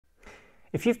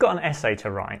If you've got an essay to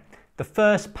write, the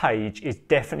first page is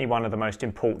definitely one of the most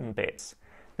important bits.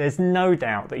 There's no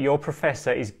doubt that your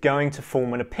professor is going to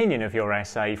form an opinion of your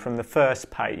essay from the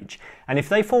first page. And if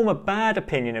they form a bad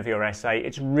opinion of your essay,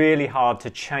 it's really hard to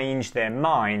change their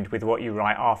mind with what you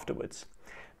write afterwards.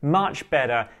 Much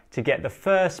better to get the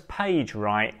first page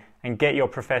right and get your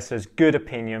professor's good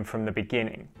opinion from the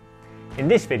beginning. In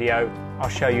this video, I'll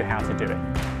show you how to do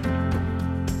it.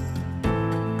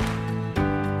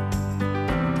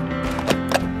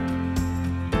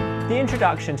 The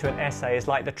introduction to an essay is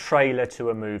like the trailer to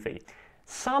a movie.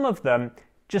 Some of them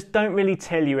just don't really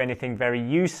tell you anything very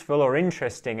useful or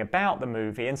interesting about the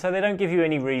movie, and so they don't give you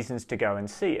any reasons to go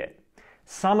and see it.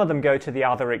 Some of them go to the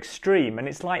other extreme, and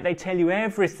it's like they tell you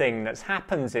everything that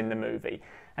happens in the movie,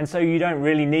 and so you don't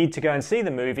really need to go and see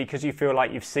the movie because you feel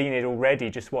like you've seen it already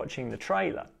just watching the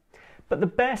trailer. But the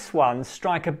best ones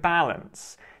strike a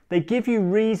balance. They give you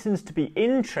reasons to be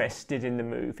interested in the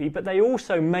movie, but they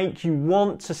also make you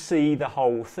want to see the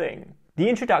whole thing. The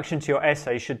introduction to your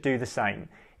essay should do the same.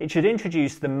 It should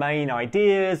introduce the main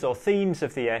ideas or themes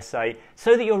of the essay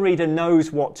so that your reader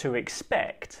knows what to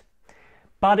expect.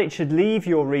 But it should leave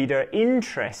your reader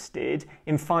interested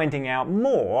in finding out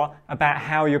more about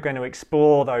how you're going to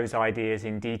explore those ideas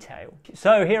in detail.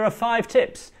 So here are 5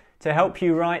 tips to help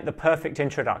you write the perfect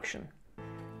introduction.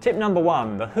 Tip number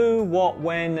 1, the who, what,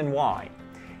 when and why.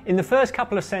 In the first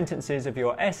couple of sentences of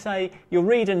your essay, your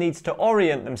reader needs to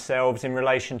orient themselves in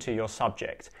relation to your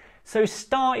subject. So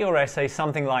start your essay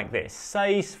something like this.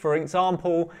 Say, for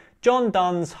example, John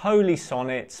Donne's Holy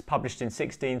Sonnets, published in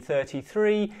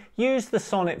 1633, use the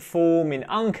sonnet form in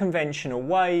unconventional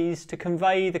ways to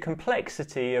convey the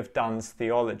complexity of Donne's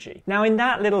theology. Now in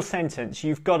that little sentence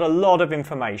you've got a lot of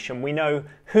information. We know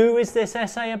who is this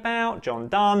essay about, John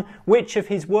Donne, which of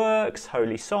his works,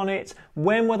 Holy Sonnets,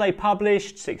 when were they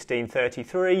published,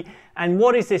 1633, and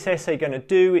what is this essay going to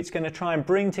do? It's going to try and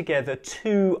bring together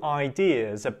 2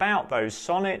 ideas about those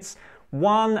sonnets.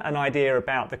 1, an idea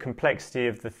about the complexity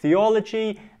of the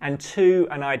theology, and 2,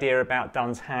 an idea about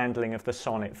Donne's handling of the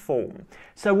sonnet form.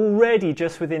 So already,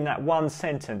 just within that one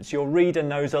sentence, your reader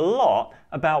knows a lot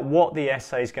about what the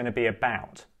essay is going to be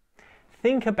about.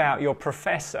 Think about your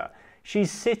professor. She's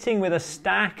sitting with a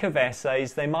stack of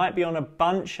essays. They might be on a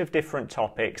bunch of different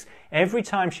topics. Every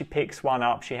time she picks one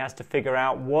up, she has to figure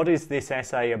out, what is this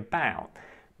essay about?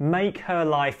 Make her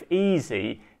life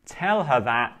easy. Tell her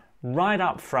that right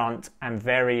up front and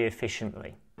very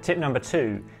efficiently. Tip number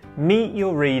 2, meet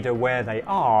your reader where they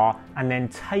are and then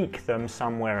take them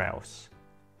somewhere else.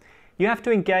 You have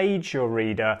to engage your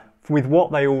reader with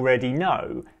what they already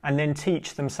know and then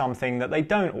teach them something that they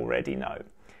don't already know.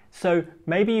 So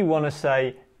maybe you want to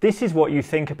say, this is what you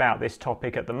think about this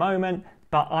topic at the moment,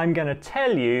 but I'm going to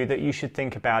tell you that you should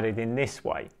think about it in this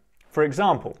way. For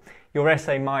example, your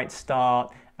essay might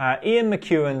start, Ian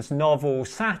McEwan's novel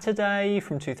Saturday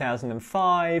from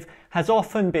 2005 has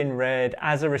often been read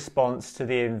as a response to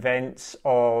the events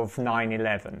of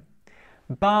 9/11.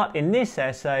 But in this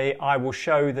essay, I will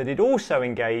show that it also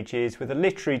engages with a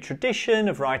literary tradition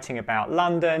of writing about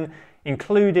London,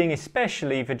 including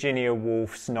especially Virginia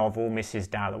Woolf's novel Mrs.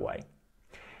 Dalloway.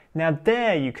 Now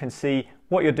there you can see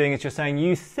what you're doing is you're saying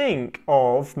you think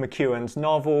of McEwan's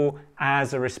novel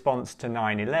as a response to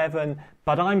 9/11,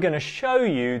 but I'm going to show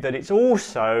you that it's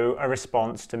also a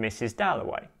response to Mrs.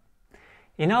 Dalloway.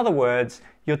 In other words,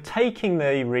 you're taking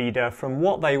the reader from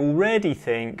what they already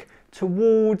think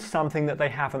towards something that they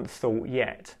haven't thought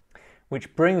yet.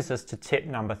 Which brings us to tip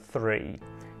number 3.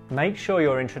 Make sure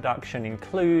your introduction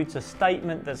includes a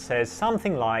statement that says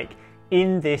something like,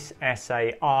 in this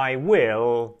essay I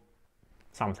will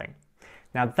something.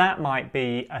 Now that might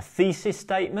be a thesis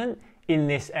statement. In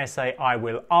this essay I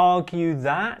will argue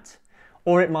that.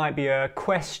 Or it might be a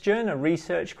question, a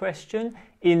research question.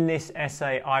 In this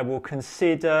essay I will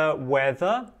consider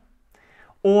whether.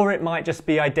 Or it might just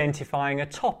be identifying a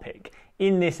topic.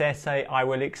 In this essay I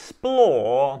will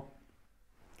explore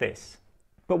this.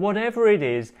 But whatever it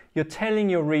is, you're telling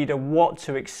your reader what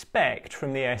to expect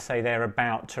from the essay they're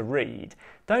about to read.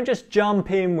 Don't just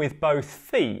jump in with both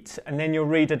feet and then your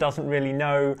reader doesn't really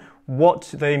know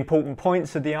what the important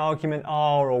points of the argument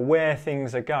are or where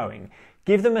things are going.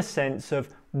 Give them a sense of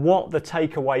what the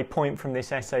takeaway point from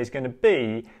this essay is going to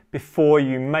be before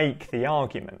you make the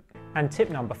argument. And tip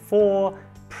number 4,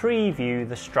 preview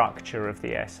the structure of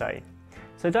the essay.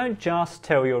 So don't just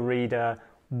tell your reader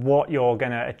what you're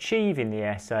going to achieve in the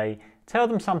essay, tell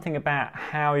them something about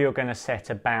how you're going to set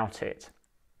about it.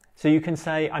 So you can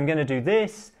say, I'm going to do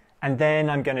this, and then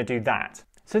I'm going to do that.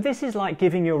 So this is like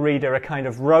giving your reader a kind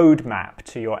of roadmap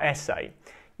to your essay.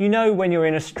 You know, when you're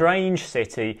in a strange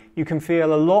city, you can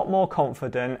feel a lot more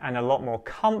confident and a lot more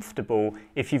comfortable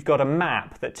if you've got a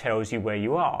map that tells you where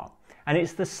you are. And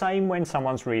it's the same when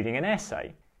someone's reading an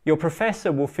essay. Your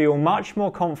professor will feel much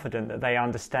more confident that they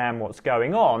understand what's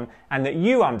going on and that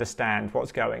you understand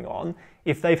what's going on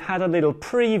if they've had a little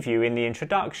preview in the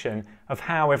introduction of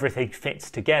how everything fits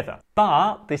together.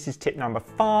 But this is tip number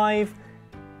 5,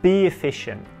 be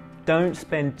efficient. Don't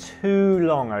spend too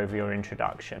long over your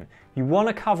introduction. You want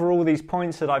to cover all these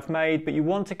points that I've made, but you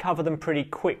want to cover them pretty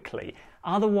quickly.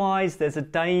 Otherwise, there's a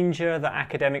danger that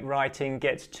academic writing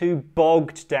gets too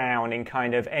bogged down in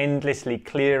kind of endlessly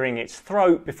clearing its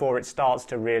throat before it starts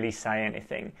to really say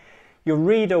anything. Your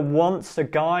reader wants a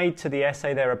guide to the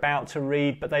essay they're about to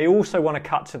read, but they also want to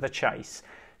cut to the chase.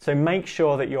 So make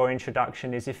sure that your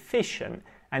introduction is efficient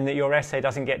and that your essay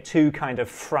doesn't get too kind of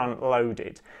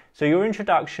front-loaded. So your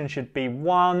introduction should be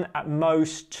 1, at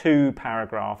most 2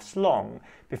 paragraphs long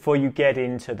before you get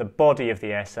into the body of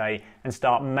the essay and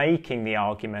start making the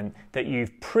argument that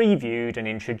you've previewed and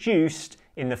introduced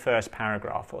in the first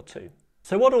paragraph or 2.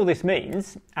 So what all this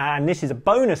means, and this is a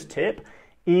bonus tip,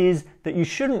 is that you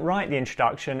shouldn't write the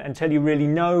introduction until you really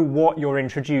know what you're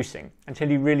introducing,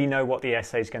 until you really know what the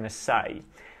essay is going to say.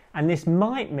 And this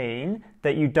might mean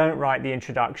that you don't write the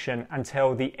introduction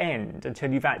until the end, until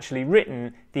you've actually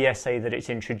written the essay that it's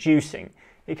introducing.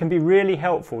 It can be really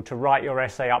helpful to write your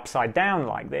essay upside down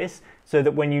like this, so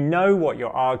that when you know what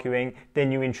you're arguing,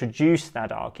 then you introduce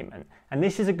that argument. And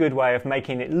this is a good way of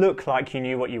making it look like you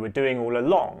knew what you were doing all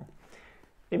along.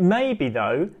 It may be,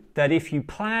 though, that if you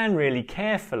plan really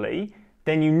carefully,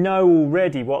 then you know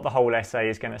already what the whole essay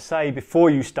is going to say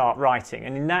before you start writing,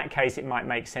 and in that case it might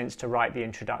make sense to write the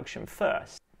introduction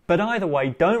first. But either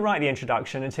way, don't write the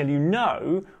introduction until you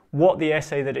know what the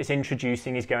essay that it's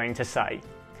introducing is going to say.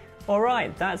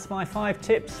 Alright, that's my 5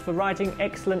 tips for writing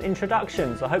excellent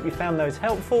introductions. I hope you found those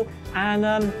helpful,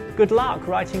 and good luck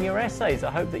writing your essays.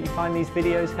 I hope that you find these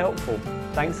videos helpful.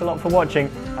 Thanks a lot for watching.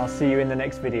 I'll see you in the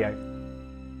next video.